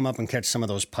 I want to come up and catch some of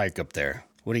those pike up there.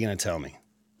 What are you going to tell me?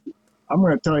 I'm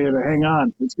going to tell you to hang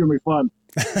on. It's going to be fun.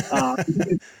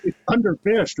 It's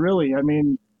underfished, really. I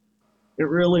mean, it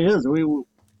really is.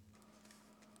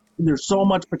 There's so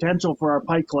much potential for our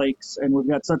pike lakes, and we've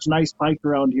got such nice pike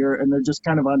around here, and they're just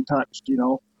kind of untouched,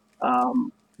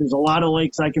 There's a lot of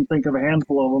lakes, I can think of a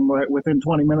handful of them right within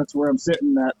 20 minutes where I'm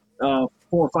sitting at 4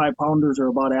 or 5 pounders are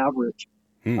about average.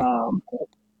 And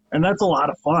that's a lot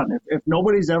of fun. If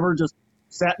nobody's ever just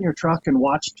sat in your truck and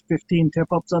watched 15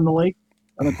 tip-ups on the lake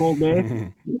on a cold day,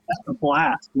 that's a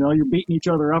blast. You're beating each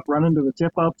other up, running to the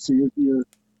tip-ups. So you're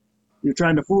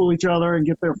trying to fool each other and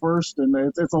get there first, and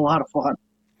it's a lot of fun.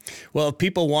 Well, if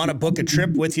people want to book a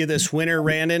trip with you this winter,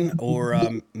 Randon, or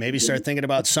maybe start thinking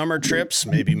about summer trips,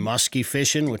 maybe muskie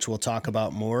fishing, which we'll talk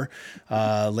about more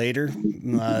later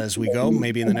as we go,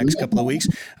 maybe in the next couple of weeks,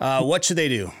 what should they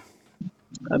do?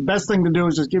 The best thing to do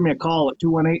is just give me a call at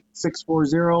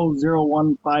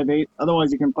 218-640-0158.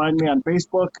 Otherwise, you can find me on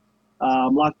Facebook,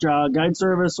 Lockjaw Guide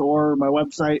Service, or my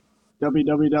website,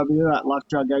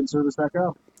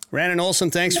 www.lockjawguideservice.com. Randon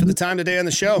Olson, thanks for the time today on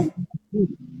the show.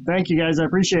 Thank you, guys. I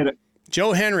appreciate it.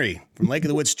 Joe Henry from Lake of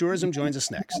the Woods Tourism joins us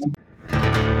next.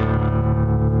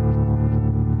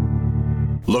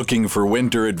 Looking for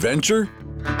winter adventure?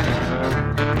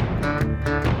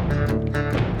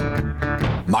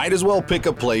 Might as well pick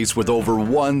a place with over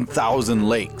 1,000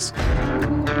 lakes.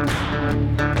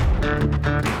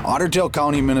 Otter Tail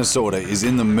County, Minnesota is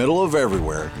in the middle of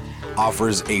everywhere,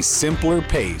 offers a simpler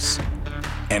pace,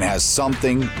 and has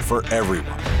something for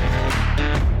everyone.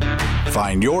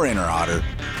 Find your inner otter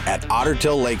at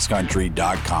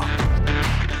ottertaillakescountry.com.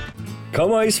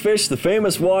 Come ice fish the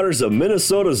famous waters of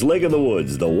Minnesota's Lake of the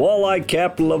Woods, the walleye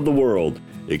capital of the world.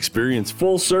 Experience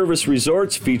full-service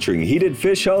resorts featuring heated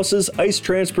fish houses, ice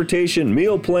transportation,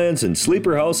 meal plans, and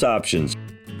sleeper house options.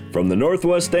 From the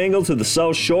Northwest Angle to the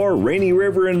South Shore, Rainy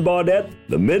River, and Baudette,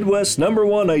 the Midwest's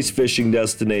 #1 ice fishing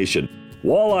destination.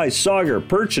 Walleye, sauger,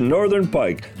 perch, and northern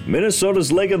pike.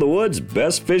 Minnesota's Lake of the Woods,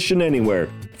 best fishing anywhere.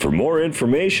 For more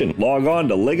information, log on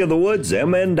to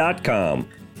lakeofthewoodsmn.com.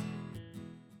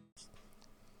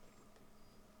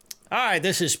 All right,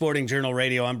 this is Sporting Journal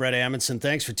Radio. I'm Brett Amundson.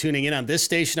 Thanks for tuning in on this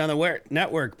station on the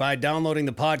network by downloading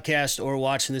the podcast or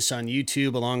watching this on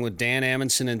YouTube, along with Dan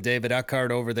Amundson and David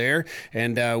Eckhart over there.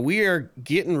 And we are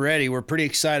getting ready. We're pretty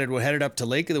excited. We're headed up to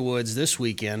Lake of the Woods this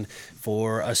weekend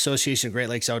for Association of Great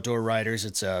Lakes Outdoor Riders.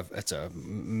 It's a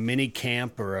mini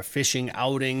camp or a fishing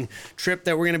outing trip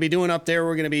that we're going to be doing up there.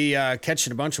 We're going to be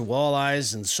catching a bunch of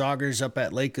walleyes and saugers up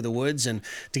at Lake of the Woods. And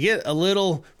to get a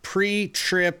little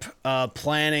pre-trip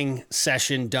planning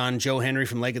session done, Joe Henry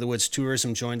from Lake of the Woods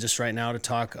Tourism joins us right now to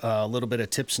talk a little bit of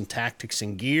tips and tactics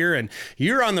and gear. And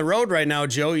you're on the road right now,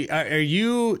 Joe. Are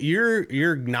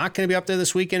you're not going to be up there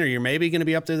this weekend, or you're maybe going to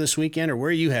be up there this weekend, or where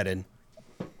are you headed?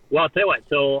 Well, I'll tell you what.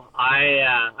 So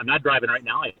I'm not driving right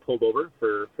now. I pulled over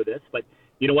for this, but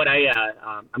you know what?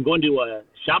 I'm going to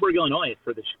Schaumburg, Illinois,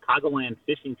 for the Chicagoland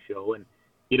Fishing Show, and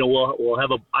you know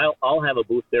I'll have a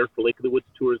booth there for Lake of the Woods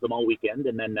Tourism all weekend,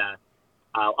 and then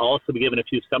I'll also be giving a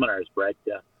few seminars, Brett.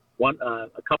 A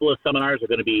couple of seminars are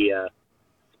going to be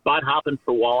spot hopping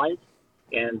for walleyes,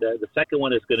 and the second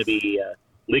one is going to be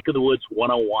Lake of the Woods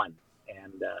 101,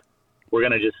 and we're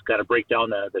going to just kind of break down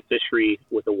the fishery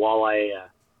with the walleye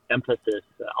emphasis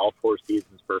all 4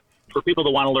 seasons for people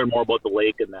that want to learn more about the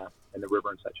lake and the river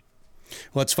and such.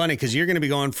 Well, it's funny because you're going to be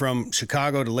going from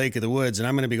Chicago to Lake of the Woods, and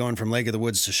I'm going to be going from Lake of the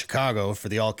Woods to Chicago for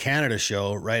the All Canada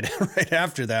show right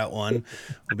after that one.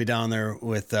 We'll be down there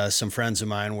with some friends of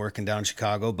mine working down in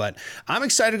Chicago, but I'm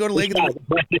excited to go to Lake of the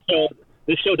Woods.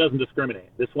 This show doesn't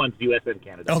discriminate. This one's U.S. and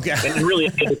Canada. Okay. And really,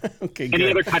 okay,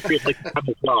 any other countries like to come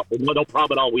as well. No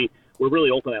problem at all. We're really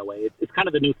open that way. It's kind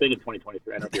of the new thing in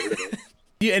 2023. I don't know if you heard of it.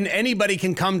 Yeah, and anybody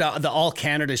can come to the All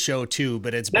Canada show too,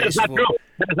 but it's That is not true.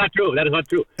 That is not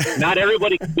true. Not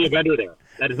everybody can be a vendor there.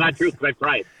 That is not true because I've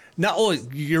tried. No,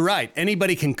 you're right.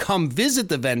 Anybody can come visit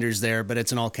the vendors there, but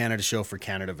it's an All Canada show for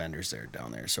Canada vendors there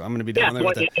down there. So I'm going to be down there.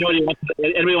 Anybody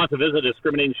wants to visit a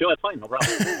discriminating show, that's fine. No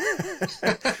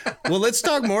problem. Well, let's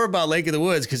talk more about Lake of the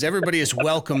Woods because everybody is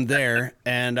welcome there,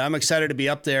 and I'm excited to be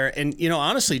up there. And, you know,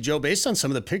 honestly, Joe, based on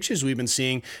some of the pictures we've been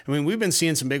seeing, I mean, we've been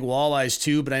seeing some big walleyes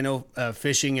too, but I know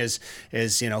fishing is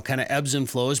you know, kind of ebbs and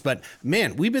flows. But,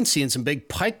 man, we've been seeing some big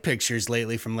pike pictures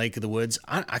lately from Lake of the Woods.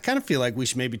 I kind of feel like we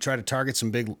should maybe try to target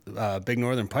some big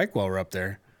northern pike while we're up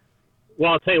there.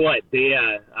 Well, I'll tell you what,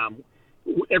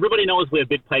 everybody knows we have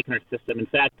big pike in our system. In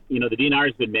fact, you know, the DNR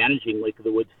has been managing Lake of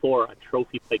the Woods for a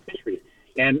trophy pike fishery.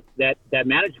 And that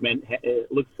management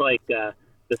looks like the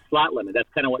slot limit. That's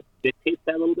kind of what dictates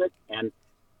that a little bit. And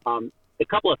a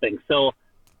couple of things. So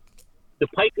the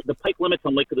pike limits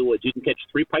on Lake of the Woods, you can catch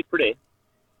 3 pike per day,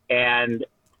 and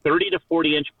 30 to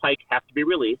 40 inch pike have to be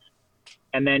released.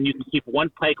 And then you can keep 1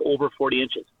 pike over 40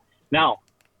 inches. Now,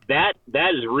 that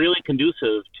is really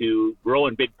conducive to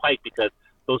growing big pike because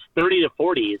those 30 to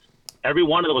 40s, every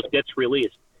one of those gets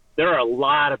released. There are a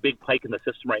lot of big pike in the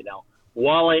system right now.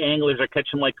 Walleye anglers are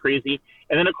catching like crazy.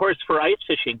 And then, of course, for ice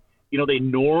fishing, you know, they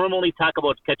normally talk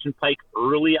about catching pike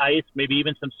early ice, maybe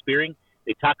even some spearing.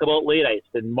 They talk about late ice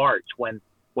in March when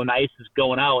the ice is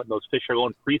going out and those fish are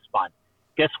going pre-spawn.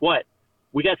 Guess what?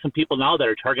 We got some people now that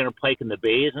are targeting pike in the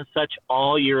bays and such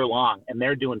all year long, and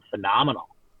they're doing phenomenal.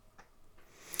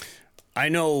 I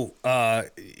know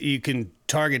you can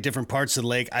target different parts of the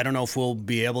lake. I don't know if we'll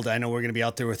be able to. I know we're going to be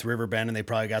out there with Riverbend, and they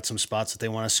probably got some spots that they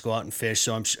want us to go out and fish.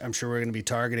 So I'm sure we're going to be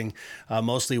targeting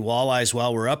mostly walleyes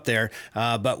while we're up there.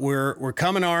 But we're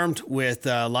coming armed with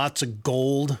lots of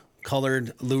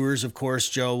gold-colored lures. Of course,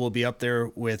 Joe will be up there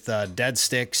with dead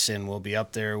sticks, and we'll be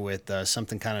up there with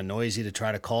something kind of noisy to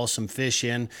try to call some fish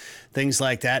in, things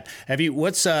like that.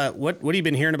 What have you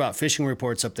been hearing about fishing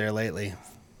reports up there lately?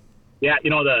 Yeah,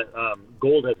 you know, the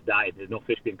gold has died. There's no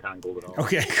fish being caught in gold at all.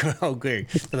 Okay. Okay.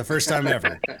 For the first time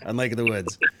ever on Lake of the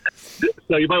Woods.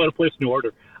 So you might want to place a new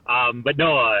order. But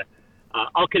no,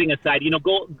 all kidding aside, you know,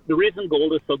 the reason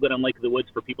gold is so good on Lake of the Woods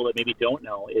for people that maybe don't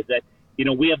know is that, you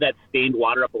know, we have that stained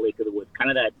water up at Lake of the Woods, kind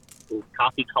of that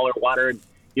coffee color water. And,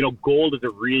 you know, gold is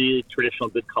a really traditional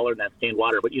good color in that stained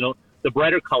water. But, you know, the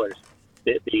brighter colors,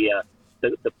 the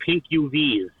pink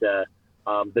UVs,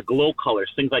 the glow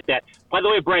colors, things like that. By the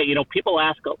way, Brett, you know, people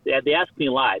ask me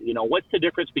a lot, you know, what's the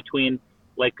difference between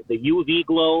like the UV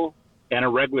glow and a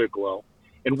regular glow?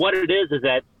 And what it is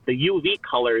that the UV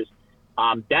colors,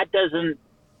 that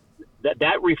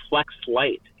reflects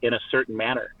light in a certain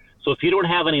manner. So if you don't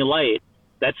have any light,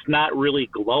 that's not really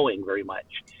glowing very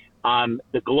much.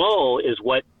 The glow is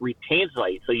what retains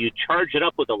light. So you charge it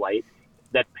up with the light,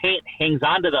 that paint hangs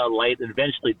onto the light and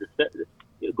eventually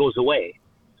it goes away.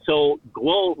 So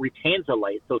glow retains the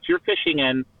light. So if you're fishing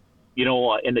in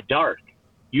the dark,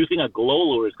 using a glow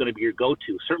lure is going to be your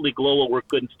go-to. Certainly glow will work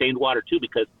good in stained water too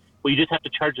because, well, you just have to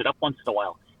charge it up once in a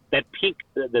while. that pink,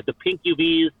 the pink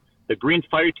UVs, the green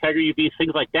fire tiger UVs,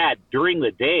 things like that during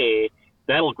the day,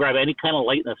 that'll grab any kind of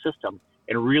light in the system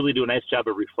and really do a nice job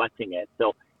of reflecting it.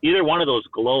 So either one of those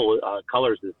glow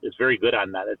colors is very good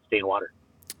on that stained water.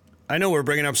 I know we're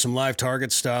bringing up some live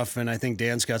target stuff, and I think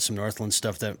Dan's got some Northland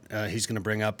stuff that he's going to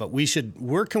bring up. But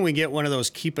where can we get one of those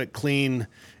Keep It Clean?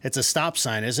 It's a stop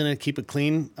sign, isn't it? Keep It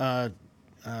Clean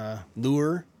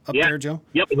lure up there, Joe?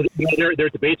 Yep. They're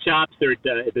at the bait shops. There's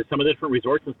some of the different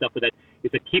resorts and stuff with that.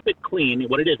 It's a Keep It Clean.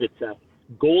 What it is, it's a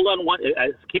gold on one.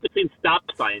 Keep It Clean stop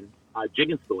sign,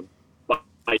 jig and spoon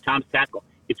by Tom's Tackle.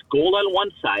 It's gold on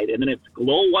one side, and then it's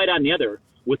glow white on the other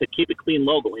with a Keep It Clean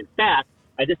logo. In fact,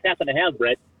 I just happen to have,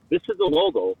 Brett, this is the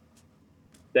logo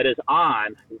that is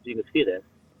on, as you can see this.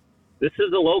 This is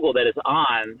the logo that is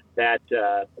on that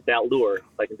lure.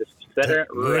 If I can just set it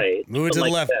right. Move it to the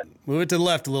left. That. Move it to the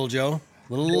left a little, Joe.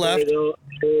 A little left. There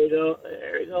you go.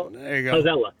 There you go. There you go. How's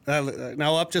that look?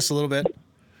 Now up just a little bit.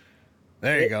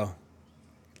 There you go.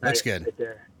 Looks good. Right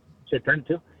there. Should I turn it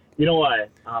to? You know what?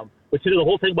 But you know, the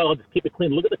whole thing about just keep it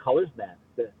clean. Look at the colors, man.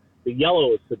 The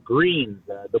yellows, the greens,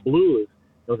 the blues.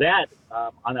 You know, that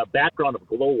on a background of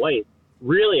glow white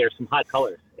really are some hot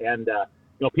colors. And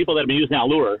people that have been using that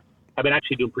lure have been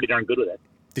actually doing pretty darn good with it.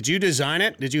 Did you design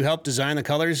it? Did you help design the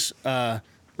colors like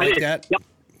that? Yep.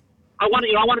 I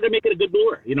wanted to make it a good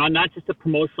lure. Not just a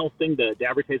promotional thing to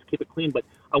advertise, keep it clean, but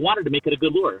I wanted to make it a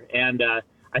good lure. And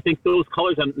I think those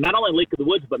colors on not only Lake of the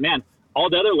Woods, but man, all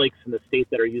the other lakes in the state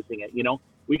that are using it.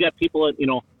 We got people at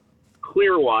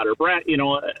Clearwater,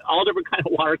 all different kind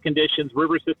of water conditions,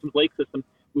 river systems, lake systems.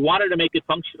 We wanted to make it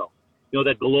functional.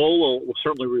 That glow will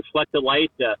certainly reflect the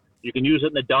light. You can use it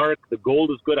in the dark. The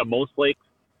gold is good on most lakes.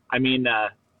 I mean, I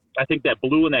think that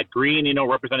blue and that green,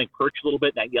 representing perch a little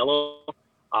bit, and that yellow,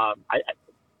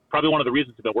 probably one of the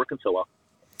reasons it's been working so well.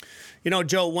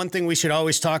 Joe, one thing we should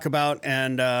always talk about,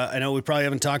 and I know we probably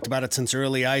haven't talked about it since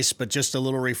early ice, but just a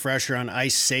little refresher on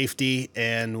ice safety.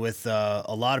 And with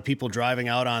a lot of people driving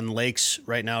out on lakes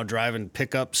right now, driving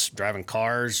pickups, driving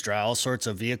cars, all sorts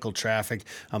of vehicle traffic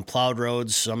on plowed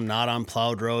roads, some not on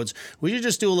plowed roads. We should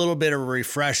just do a little bit of a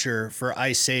refresher for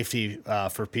ice safety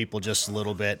for people, just a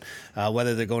little bit,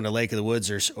 whether they're going to Lake of the Woods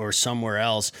or somewhere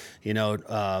else.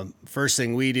 First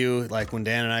thing we do, like when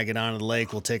Dan and I get onto the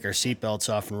lake, we'll take our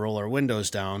seatbelts off and roll our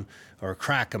windows down, or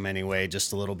crack them anyway,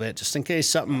 just a little bit, just in case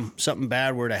something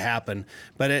bad were to happen.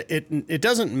 But it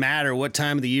doesn't matter what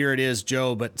time of the year it is,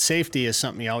 Joe, but safety is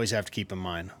something you always have to keep in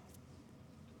mind.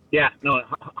 Yeah, no,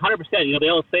 100%. They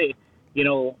always say,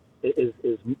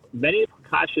 as many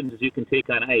precautions as you can take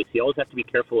on ice, you always have to be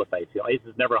careful with ice. Ice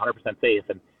is never 100% safe,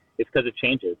 and it's because it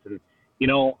changes. And,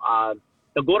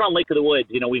 going on Lake of the Woods,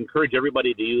 we encourage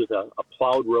everybody to use a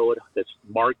plowed road that's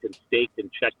marked and staked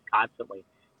and checked constantly.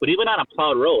 But even on a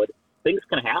plowed road, things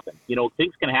can happen.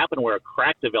 Things can happen where a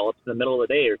crack develops in the middle of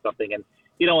the day or something. And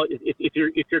if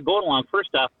you're going along, first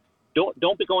off,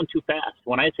 don't be going too fast.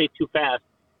 When I say too fast,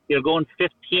 going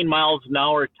 15 miles an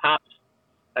hour tops.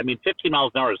 I mean, 15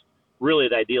 miles an hour is really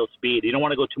the ideal speed. You don't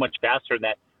want to go too much faster than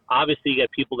that. Obviously, you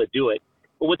get people that do it.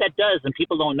 But what that does, and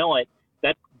people don't know it,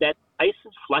 that ice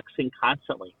is flexing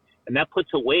constantly, and that puts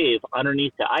a wave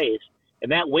underneath the ice,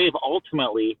 and that wave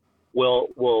ultimately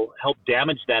will help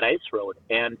damage that ice road.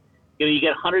 And you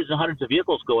get hundreds and hundreds of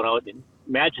vehicles going out, and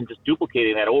imagine just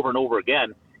duplicating that over and over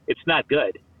again. It's not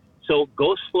good. So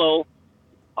go slow.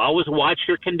 Always watch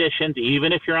your conditions.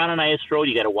 Even if you're on an ice road,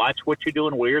 you got to watch what you're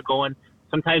doing, where you're going.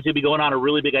 Sometimes you'll be going on a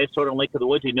really big ice road in Lake of the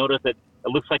Woods. You notice that it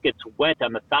looks like it's wet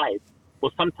on the sides.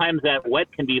 Well, sometimes that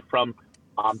wet can be from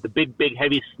the big,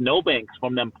 heavy snowbanks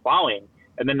from them plowing,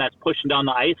 and then that's pushing down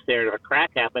the ice there. If a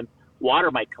crack happens,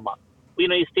 water might come up.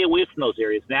 You stay away from those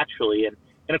areas naturally. And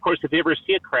of course, if you ever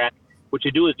see a crack, what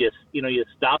you do is you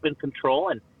stop in control,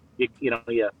 and you get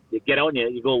out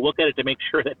and you go look at it to make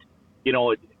sure that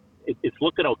it's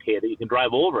looking okay, that you can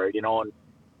drive over it. And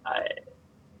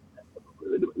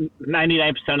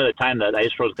 99% of the time, the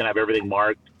ice road is going to have everything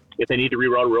marked. If they need to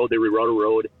reroute a road, they reroute a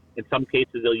road. In some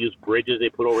cases, they'll use bridges they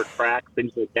put over tracks,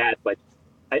 things like that. But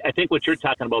I think what you're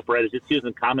talking about, Brett, is just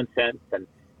using common sense and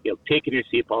taking your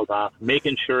seatbelt off,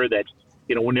 making sure that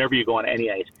whenever you go on any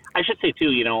ice. I should say too,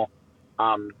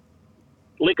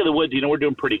 Lake of the Woods, we're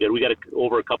doing pretty good. We got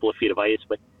over a couple of feet of ice,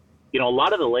 but a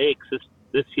lot of the lakes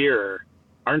this year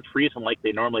aren't freezing like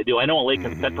they normally do. I know a lake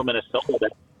in central Minnesota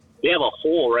that they have a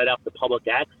hole right off the public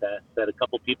access that a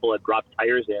couple people had dropped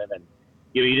tires in, and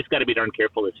you just got to be darn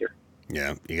careful this year.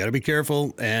 Yeah, you got to be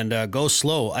careful and go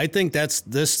slow. I think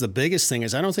the biggest thing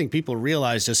is I don't think people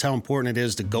realize just how important it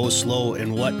is to go slow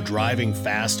and what driving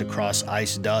fast across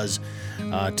ice does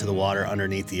to the water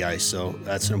underneath the ice. So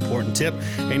that's an important tip.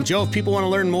 And Joe, if people want to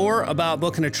learn more about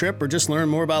booking a trip or just learn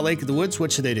more about Lake of the Woods,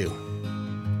 what should they do?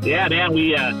 Yeah, man,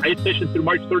 we ice fishing through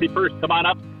March 31st. Come on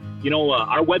up.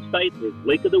 Our website is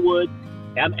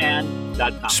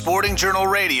lakeofthewoodsmn.com. Sporting Journal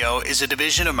Radio is a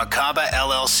division of Macaba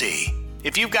LLC.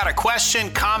 If you've got a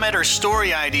question, comment, or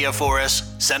story idea for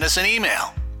us, send us an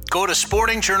email. Go to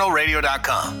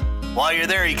sportingjournalradio.com. While you're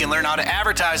there, you can learn how to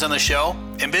advertise on the show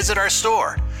and visit our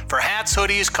store for hats,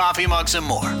 hoodies, coffee mugs, and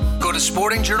more. Go to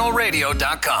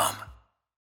sportingjournalradio.com.